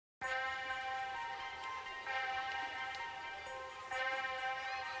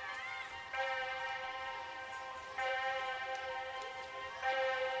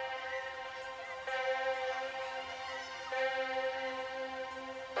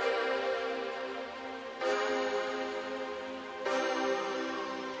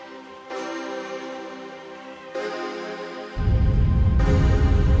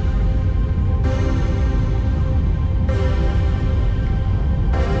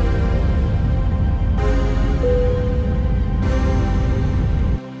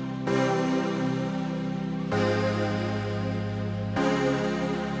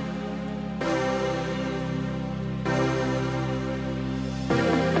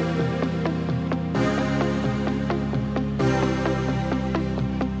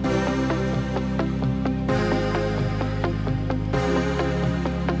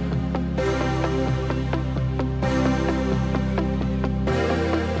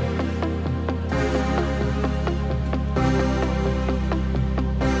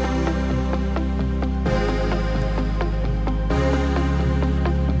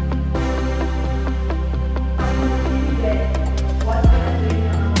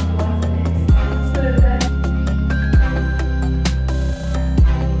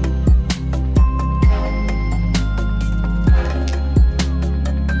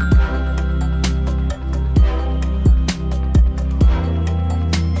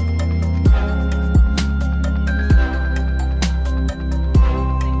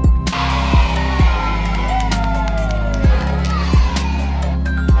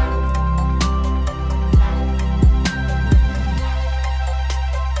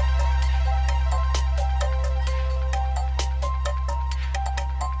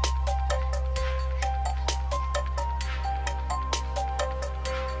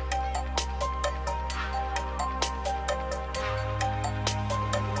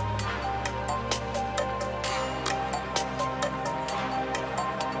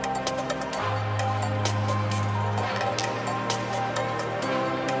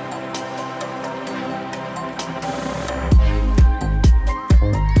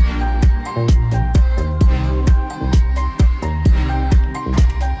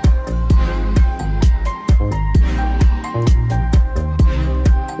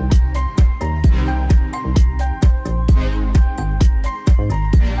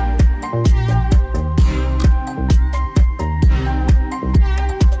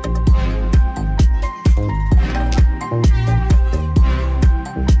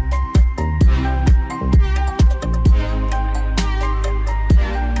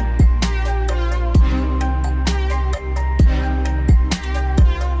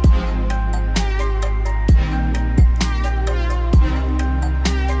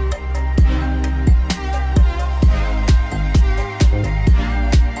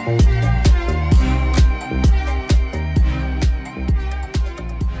In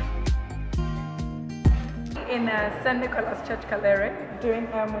St. Nicholas Church Kalere doing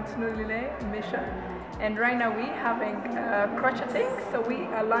Montunulile mission, and right now we're having crocheting, so we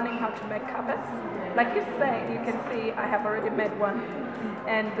are learning how to make carpets. Like you can see I have already made one,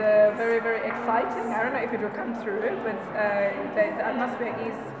 and very exciting. I don't know if it will come through, but the atmosphere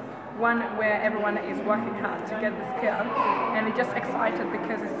is one where everyone is working hard to get the skill, and we're just excited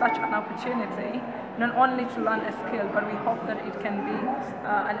because it's such an opportunity not only to learn a skill, but we hope that it can be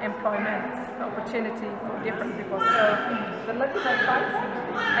an employment opportunity for different people. So the looks are fun,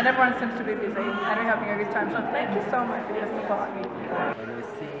 and everyone seems to be busy, and we're having a good time. So thank you so much for your support. When we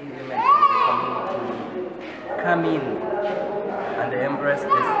see women from the community come in and they embrace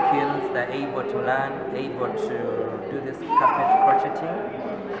the skills, they're able to learn, able to do this carpet crocheting,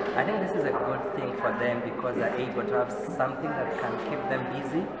 I think this is a good thing for them because they're able to have something that can keep them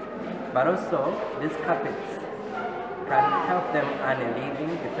busy, but also these carpets can help them earn a living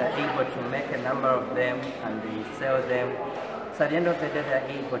if they're able to make a number of them and they sell them. So at the end of the day, they're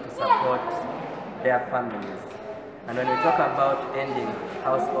able to support their families. And when we talk about ending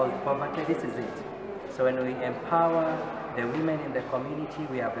household poverty, this is it. So when we empower the women in the community,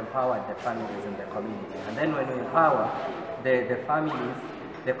 we have empowered the families in the community. And then when we empower the families,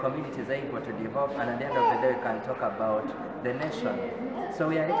 the community is able to develop, and at the end of the day we can talk about the nation. So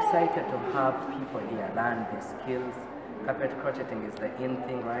we are excited to have people here learn these skills. Carpet crocheting is the in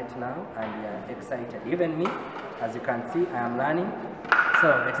thing right now, and we are excited. Even me, as you can see, I am learning. So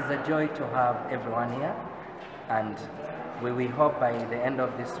it is a joy to have everyone here, and we hope by the end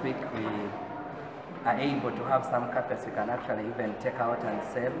of this week we are able to have some carpets we can actually even take out and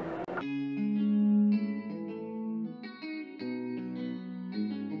sell.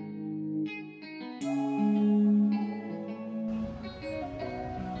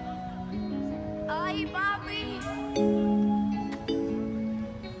 Ay, papi.